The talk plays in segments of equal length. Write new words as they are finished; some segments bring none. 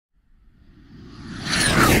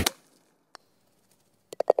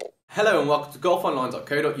Hello and welcome to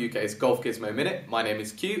GolfOnline.co.uk's Golf Gizmo Minute. My name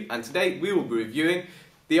is Q and today we will be reviewing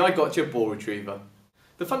the iGotcha Ball Retriever.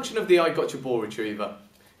 The function of the iGotcha Ball Retriever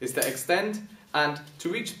is to extend and to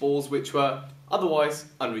reach balls which were otherwise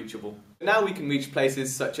unreachable. Now we can reach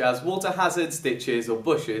places such as water hazards, ditches or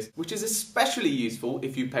bushes, which is especially useful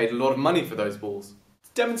if you paid a lot of money for those balls.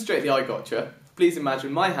 To demonstrate the iGotcha, please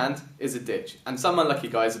imagine my hand is a ditch and some unlucky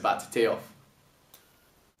guy is about to tee off.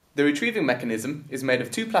 The retrieving mechanism is made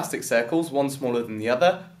of two plastic circles, one smaller than the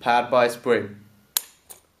other, powered by a spring.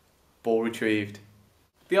 Ball retrieved.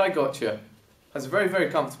 The iGotcha has a very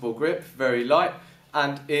comfortable grip, very light,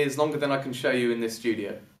 and is longer than I can show you in this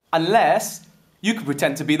studio. Unless you can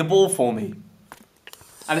pretend to be the ball for me.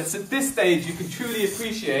 And it's at this stage you can truly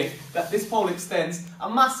appreciate that this pole extends a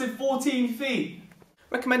massive 14 feet.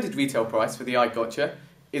 Recommended retail price for the iGotcha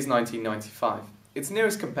is $19.95. Its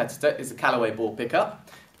nearest competitor is the Callaway ball pickup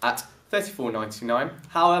at $34.99.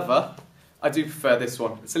 However, I do prefer this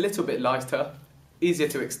one. It's a little bit lighter, easier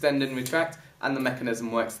to extend and retract, and the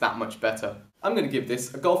mechanism works that much better. I'm going to give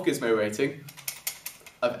this a Golf Gizmo rating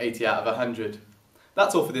of 80 out of 100.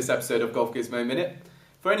 That's all for this episode of Golf Gizmo Minute.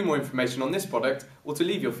 For any more information on this product or to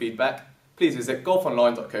leave your feedback, please visit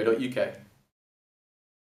golfonline.co.uk.